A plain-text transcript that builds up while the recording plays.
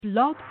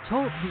Blog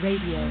Talk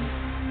Radio.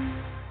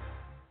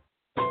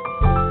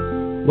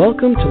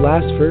 Welcome to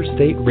Last First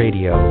Date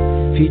Radio,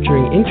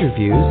 featuring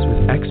interviews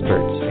with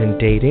experts in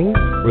dating,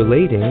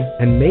 relating,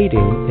 and mating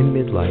in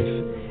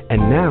midlife.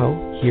 And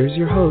now, here's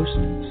your host,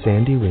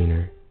 Sandy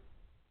Weiner.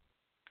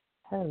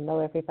 Hello,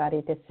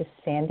 everybody. This is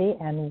Sandy,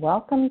 and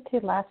welcome to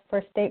Last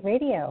First Date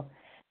Radio,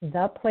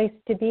 the place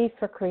to be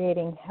for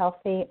creating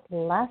healthy,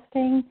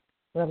 lasting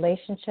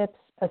relationships,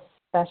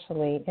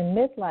 especially in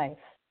midlife.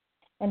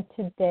 And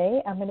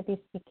today I'm going to be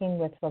speaking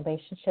with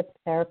relationship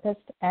therapist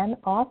and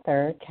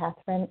author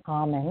Catherine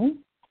Amen.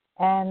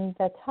 And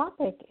the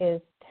topic is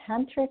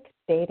tantric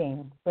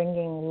dating,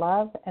 bringing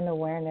love and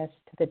awareness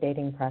to the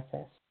dating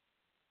process.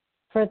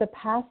 For the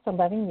past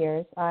 11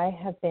 years, I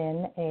have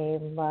been a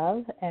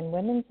love and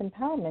women's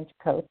empowerment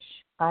coach.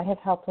 I have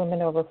helped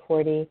women over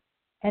 40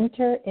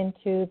 enter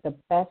into the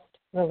best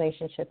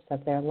relationships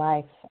of their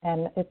life.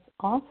 And it's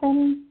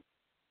often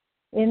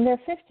in their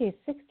 50s,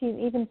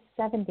 60s, even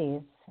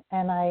 70s.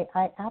 And I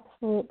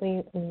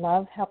absolutely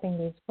love helping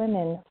these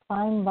women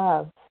find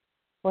love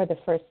for the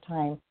first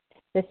time.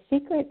 The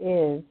secret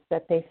is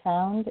that they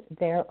found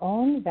their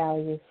own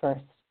value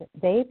first.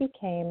 They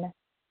became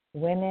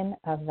women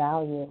of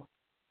value.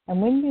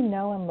 And when you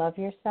know and love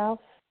yourself,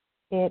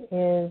 it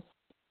is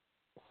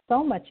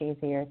so much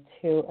easier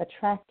to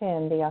attract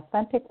in the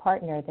authentic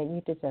partner that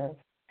you deserve.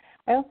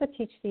 I also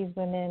teach these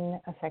women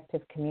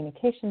effective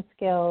communication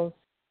skills,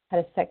 how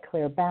to set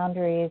clear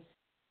boundaries.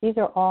 These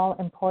are all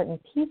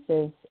important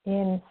pieces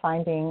in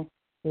finding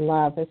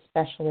love,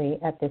 especially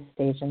at this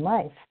stage in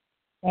life.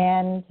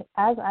 And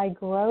as I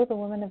grow the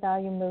Women of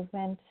Value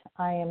movement,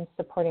 I am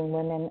supporting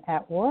women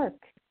at work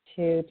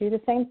to do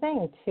the same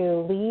thing,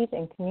 to lead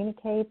and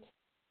communicate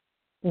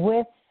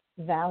with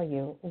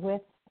value,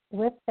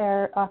 with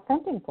their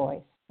authentic voice,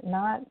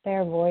 not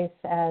their voice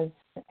as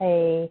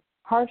a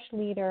harsh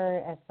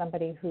leader, as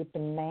somebody who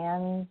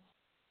demands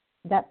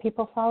that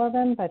people follow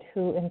them, but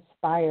who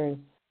inspires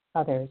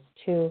others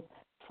to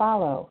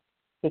follow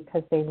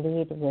because they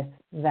lead with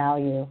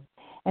value.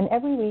 And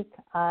every week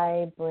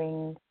I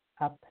bring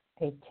up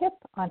a tip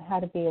on how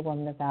to be a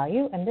woman of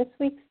value, and this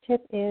week's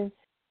tip is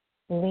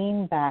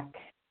lean back.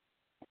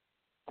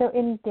 So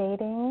in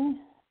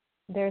dating,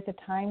 there's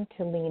a time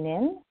to lean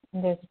in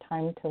and there's a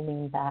time to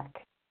lean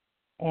back.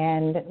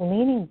 And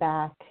leaning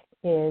back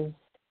is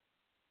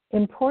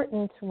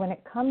important when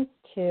it comes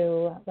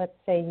to, let's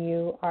say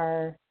you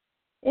are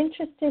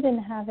interested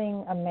in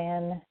having a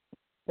man.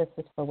 This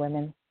is for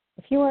women.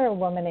 If you are a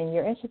woman and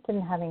you're interested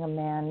in having a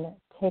man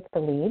take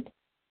the lead,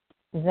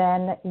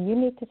 then you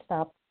need to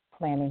stop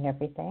planning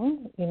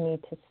everything. You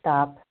need to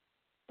stop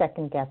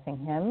second-guessing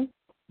him.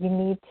 You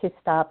need to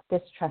stop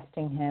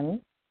distrusting him.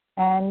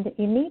 And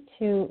you need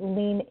to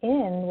lean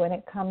in when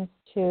it comes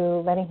to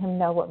letting him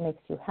know what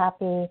makes you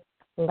happy,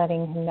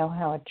 letting him know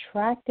how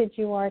attracted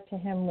you are to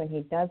him when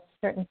he does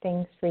certain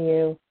things for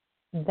you.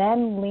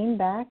 Then lean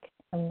back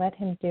and let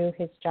him do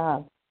his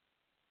job.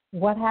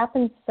 What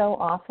happens so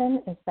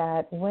often is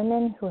that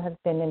women who have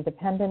been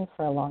independent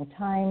for a long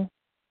time,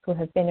 who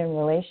have been in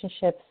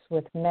relationships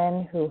with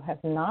men who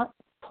have not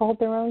pulled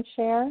their own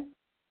share,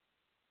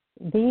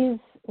 these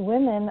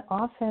women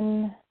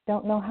often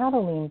don't know how to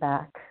lean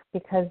back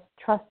because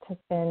trust has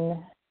been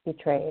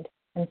betrayed.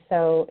 And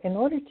so in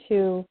order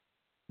to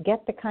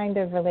get the kind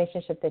of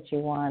relationship that you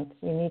want,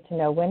 you need to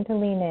know when to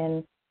lean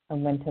in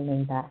and when to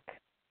lean back.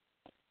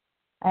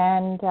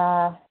 And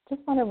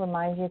just want to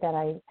remind you that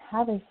I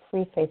have a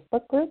free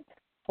Facebook group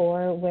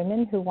for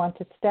women who want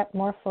to step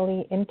more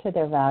fully into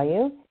their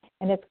value,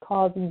 and it's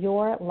called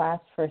Your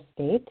Last First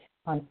Date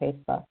on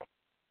Facebook.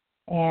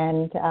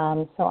 And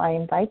so I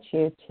invite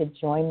you to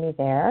join me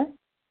there.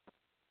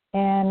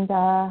 And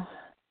I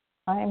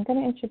am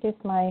going to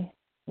introduce my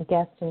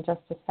guest in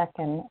just a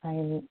second.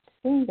 I'm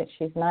seeing that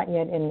she's not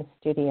yet in the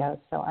studio,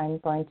 so I'm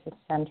going to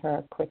send her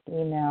a quick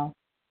email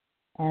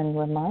and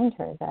remind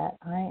her that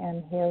I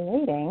am here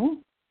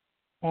waiting,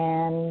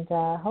 and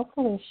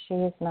hopefully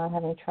she's not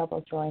having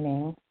trouble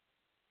joining.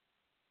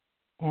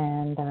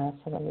 And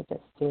so let me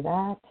just do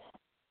that.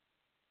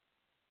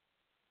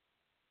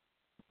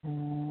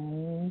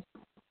 And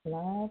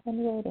love and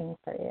waiting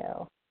for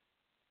you.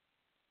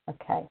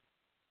 Okay.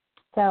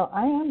 So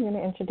I am going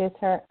to introduce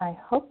her. I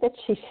hope that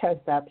she shows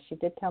up. She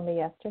did tell me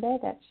yesterday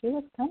that she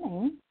was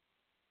coming.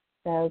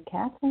 So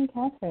Catherine,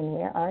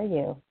 where are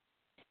you?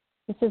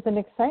 This is an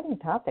exciting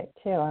topic,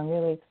 too. I'm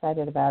really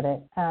excited about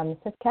it. So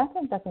if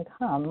Catherine doesn't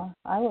come,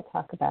 I will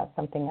talk about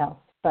something else.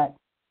 But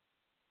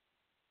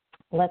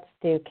let's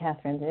do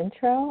Catherine's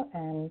intro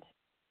and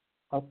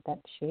hope that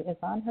she is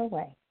on her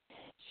way.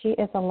 She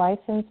is a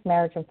licensed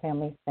marriage and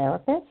family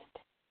therapist.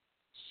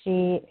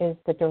 She is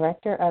the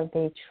director of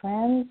the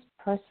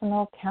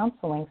Transpersonal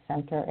Counseling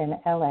Center in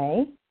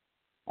LA,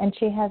 and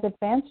she has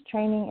advanced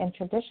training in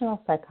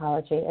traditional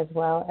psychology as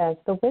well as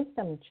the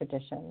wisdom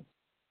traditions.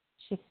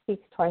 She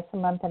speaks twice a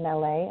month in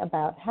LA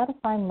about how to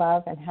find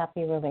love and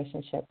happy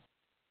relationships.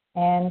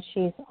 And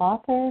she's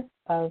author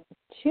of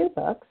 2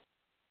 books,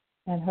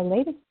 and her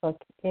latest book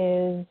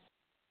is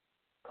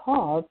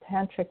called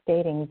Tantric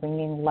Dating,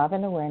 Bringing Love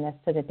and Awareness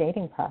to the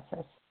Dating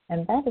Process.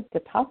 And that is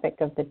the topic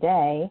of the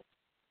day.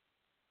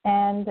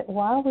 And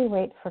while we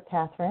wait for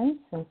Catherine,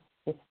 since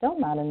she's still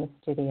not in the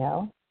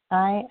studio,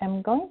 I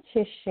am going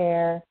to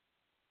share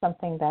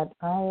something that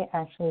I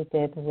actually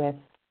did with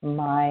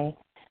my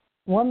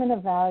Woman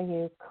of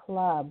Value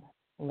Club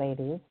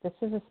ladies. This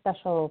is a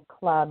special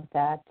club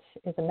that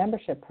is a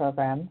membership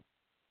program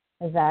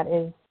that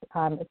is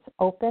it's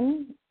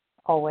open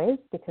always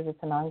because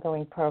it's an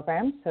ongoing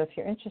program. So if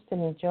you're interested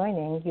in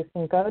joining, you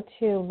can go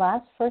to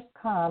Last First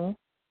Come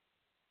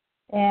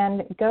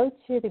and go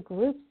to the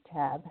Groups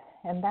tab,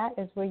 and that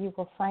is where you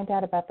will find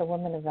out about the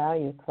Women of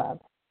Value Club.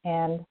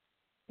 And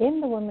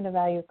in the Women of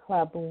Value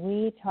Club,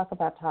 we talk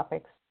about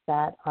topics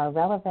that are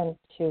relevant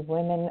to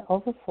women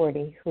over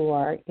 40 who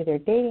are either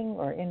dating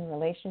or in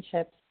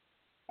relationships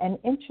and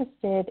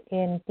interested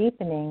in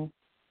deepening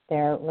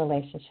their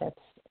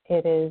relationships.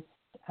 It is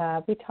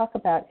we talk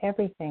about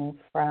everything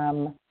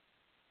from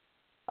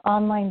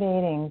online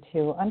dating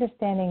to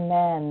understanding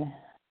men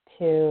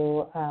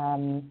to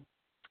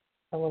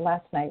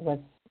last night was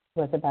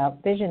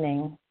about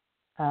visioning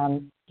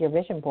your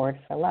vision board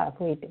for love.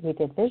 We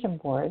did vision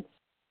boards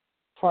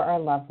for our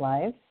love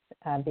lives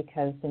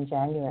because in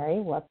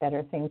January, what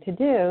better thing to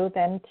do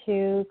than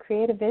to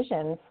create a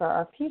vision for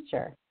our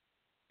future,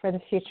 for the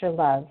future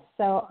love.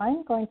 So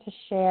I'm going to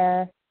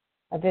share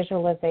a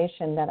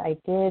visualization that I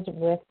did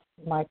with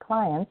my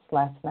clients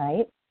last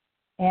night.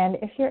 And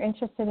if you're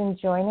interested in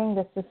joining,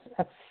 this is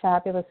a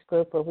fabulous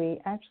group where we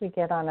actually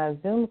get on a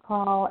Zoom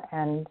call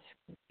and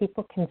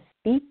people can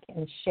speak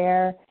and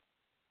share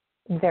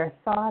their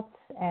thoughts,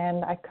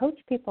 and I coach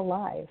people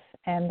live.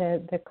 And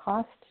the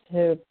cost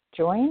to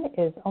join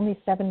is only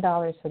 $7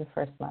 for the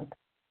first month.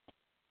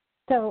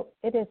 So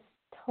it is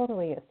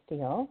totally a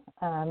steal.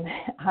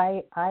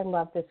 I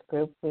love this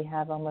group. We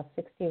have almost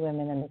 60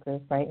 women in the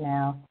group right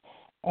now.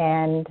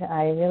 And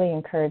I really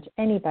encourage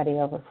anybody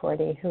over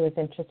 40 who is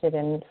interested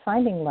in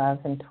finding love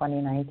in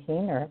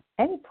 2019 or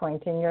any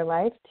point in your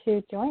life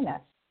to join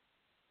us.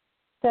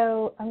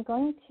 So I'm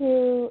going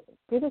to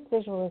do this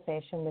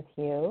visualization with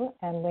you,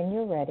 and when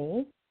you're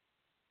ready,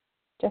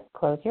 just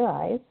close your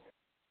eyes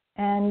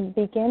and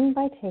begin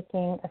by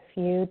taking a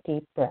few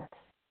deep breaths.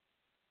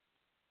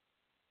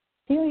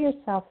 Feel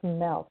yourself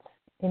melt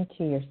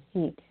into your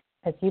seat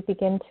as you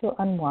begin to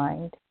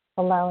unwind,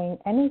 allowing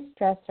any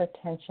stress or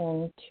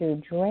tension to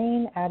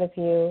drain out of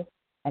you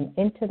and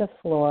into the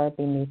floor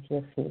beneath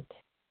your feet.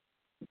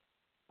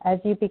 As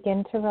you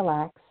begin to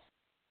relax,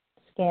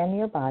 scan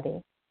your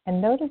body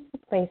and notice the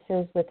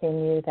places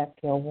within you that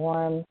feel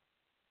warm,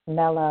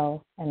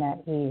 mellow, and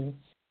at ease.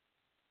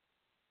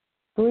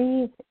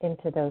 Breathe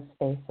into those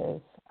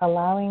spaces,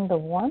 allowing the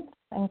warmth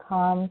and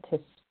calm to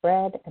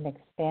spread and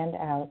expand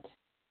out,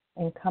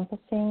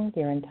 encompassing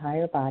your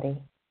entire body.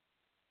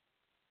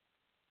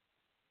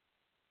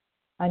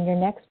 On your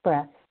next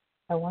breath,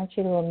 I want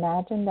you to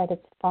imagine that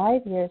it's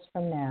 5 years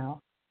from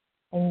now,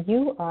 and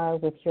you are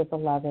with your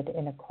beloved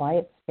in a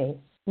quiet space.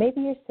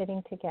 Maybe you're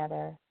sitting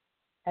together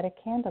at a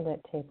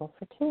candlelit table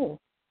for two.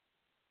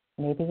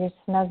 Maybe you're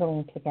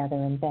snuggling together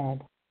in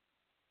bed.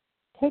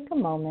 Take a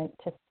moment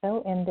to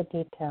fill in the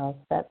details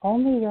that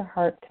only your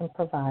heart can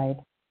provide,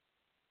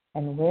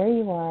 and where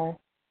you are,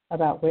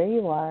 about where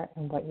you are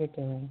and what you're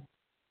doing.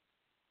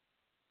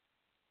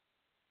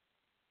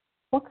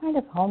 What kind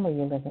of home are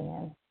you living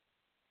in?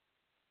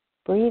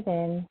 Breathe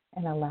in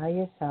and allow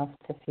yourself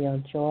to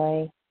feel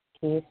joy,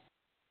 peace,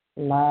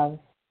 love,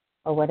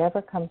 or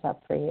whatever comes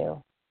up for you.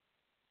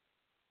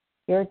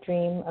 Your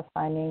dream of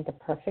finding the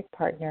perfect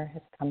partner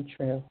has come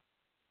true.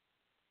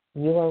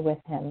 You are with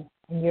him,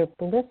 and you're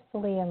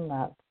blissfully in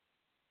love.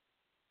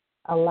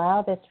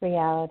 Allow this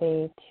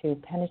reality to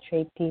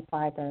penetrate deep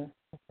fiber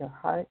of your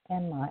heart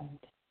and mind.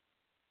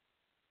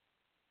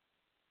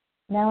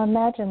 Now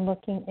imagine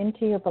looking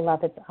into your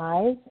beloved's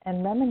eyes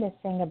and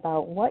reminiscing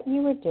about what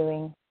you were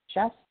doing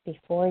just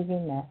before you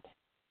met.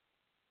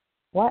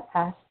 What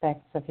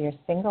aspects of your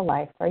single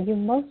life are you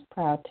most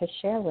proud to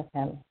share with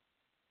him?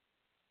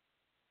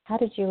 How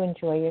did you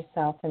enjoy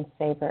yourself and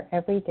savor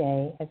every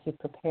day as you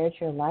prepared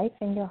your life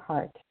and your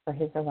heart for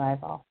his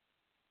arrival?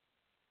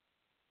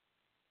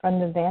 From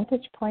the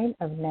vantage point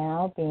of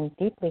now being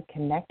deeply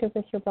connected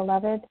with your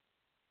beloved,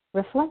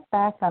 reflect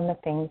back on the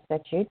things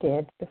that you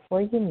did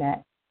before you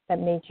met that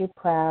made you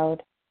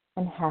proud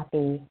and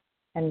happy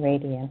and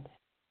radiant.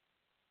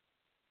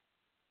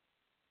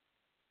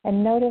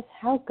 And notice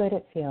how good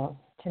it feels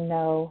to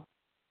know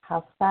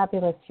how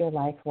fabulous your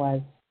life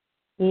was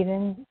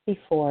even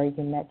before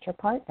you met your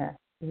partner.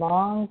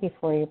 Long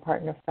before your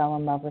partner fell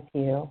in love with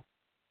you,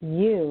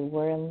 you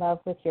were in love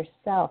with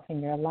yourself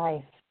and your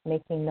life,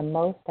 making the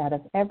most out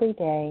of every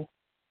day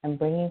and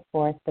bringing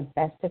forth the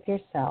best of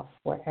yourself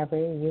wherever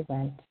you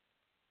went.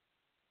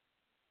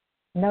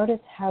 Notice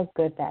how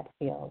good that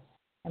feels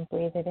and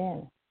breathe it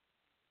in.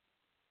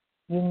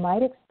 You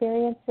might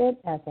experience it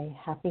as a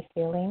happy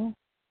feeling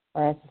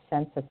or as a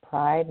sense of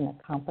pride and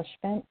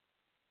accomplishment,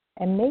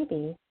 and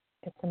maybe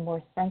it's a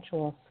more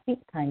sensual, sweet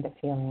kind of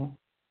feeling.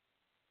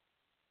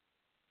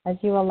 As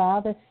you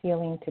allow this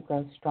feeling to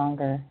grow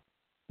stronger,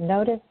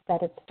 notice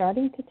that it's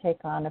starting to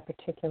take on a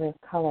particular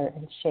color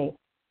and shape,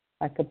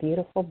 like a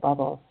beautiful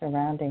bubble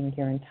surrounding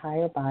your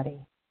entire body.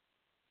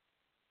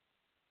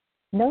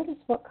 Notice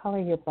what color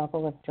your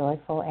bubble of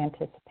joyful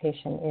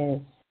anticipation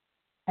is,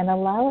 and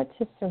allow it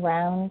to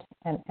surround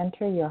and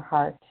enter your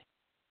heart,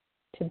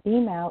 to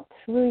beam out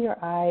through your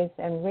eyes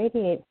and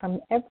radiate from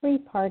every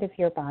part of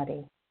your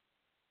body.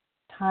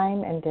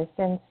 Time and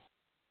distance,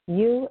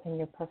 you and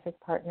your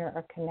perfect partner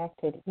are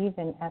connected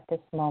even at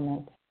this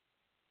moment.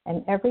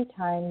 And every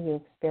time you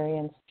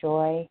experience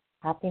joy,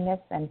 happiness,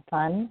 and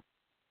fun,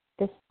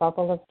 this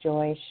bubble of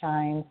joy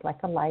shines like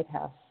a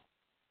lighthouse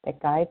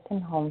that guides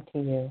him home to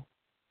you.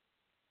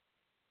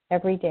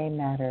 Every day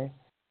matters.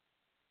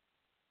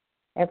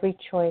 Every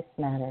choice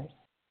matters.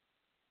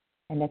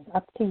 And it's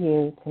up to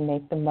you to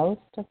make the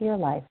most of your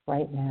life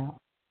right now.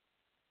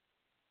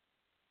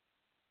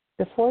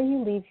 Before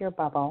you leave your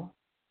bubble,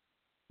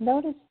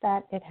 notice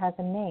that it has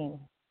a name.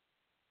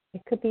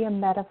 It could be a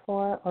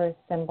metaphor or a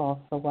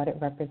symbol for what it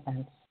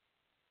represents.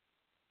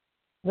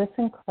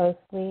 Listen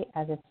closely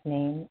as its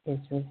name is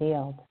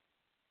revealed.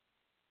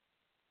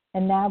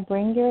 And now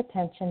bring your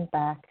attention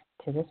back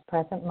to this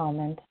present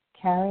moment,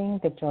 carrying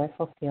the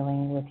joyful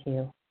feeling with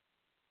you.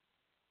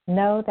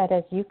 Know that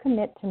as you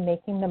commit to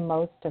making the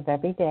most of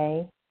every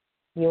day,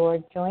 you are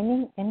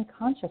joining in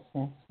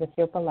consciousness with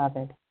your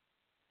beloved.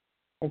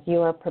 As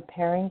you are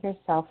preparing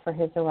yourself for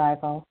his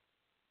arrival,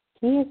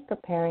 he is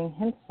preparing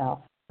himself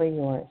for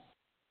yours.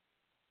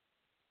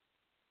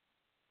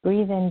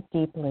 Breathe in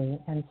deeply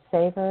and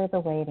savor the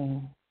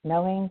waiting,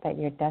 knowing that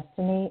your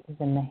destiny is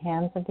in the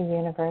hands of the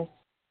universe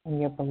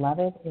and your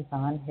beloved is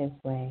on his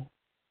way.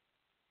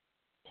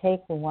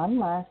 Take one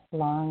last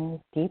long,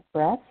 deep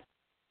breath,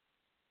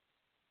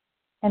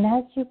 and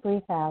as you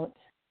breathe out,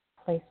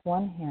 place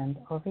one hand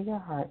over your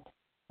heart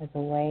as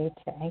a way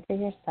to anchor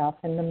yourself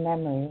in the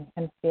memory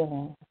and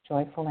feeling of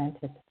joyful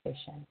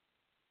anticipation.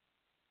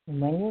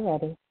 And when you're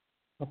ready,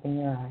 open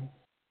your eyes.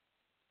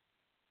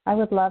 I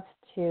would love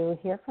to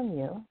hear from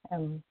you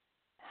and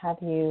have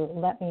you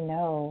let me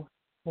know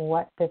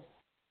what this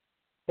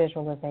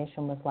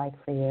visualization was like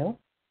for you.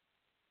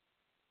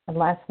 And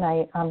last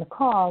night on the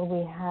call,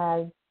 we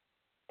had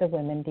the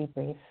women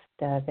debrief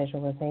the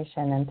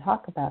visualization and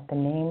talk about the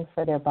name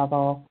for their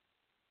bubble,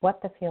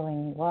 what the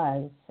feeling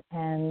was,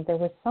 and there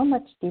was so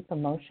much deep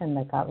emotion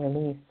that got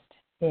released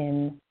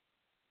in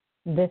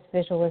this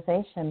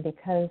visualization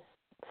because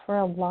for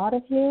a lot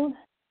of you,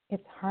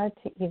 it's hard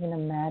to even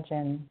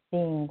imagine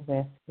being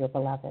with your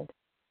beloved.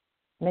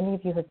 Many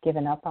of you have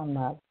given up on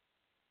love,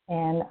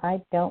 and I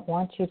don't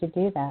want you to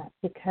do that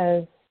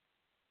because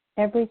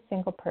every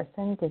single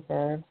person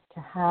deserves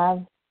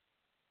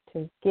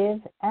to give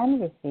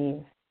and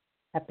receive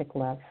epic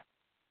love.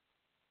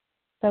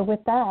 So with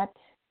that,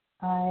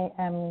 I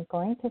am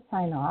going to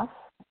sign off.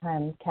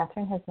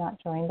 Catherine has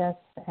not joined us,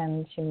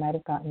 and she might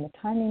have gotten the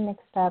timing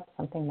mixed up.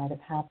 Something might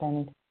have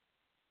happened.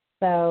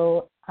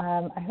 So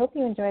I hope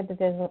you enjoyed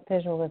the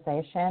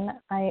visualization.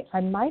 I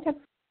might have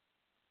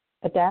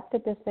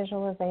adapted this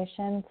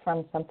visualization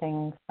from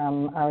something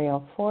from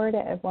Ariel Ford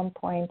at one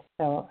point,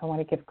 so I want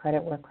to give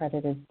credit where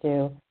credit is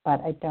due, but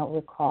I don't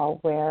recall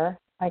where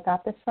I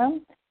got this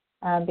from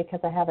because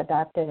I have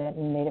adapted it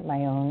and made it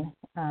my own.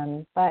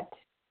 But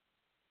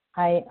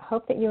I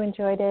hope that you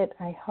enjoyed it.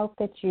 I hope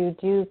that you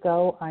do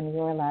go on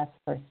your last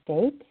first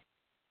date,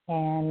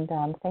 and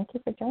thank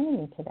you for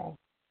joining me today.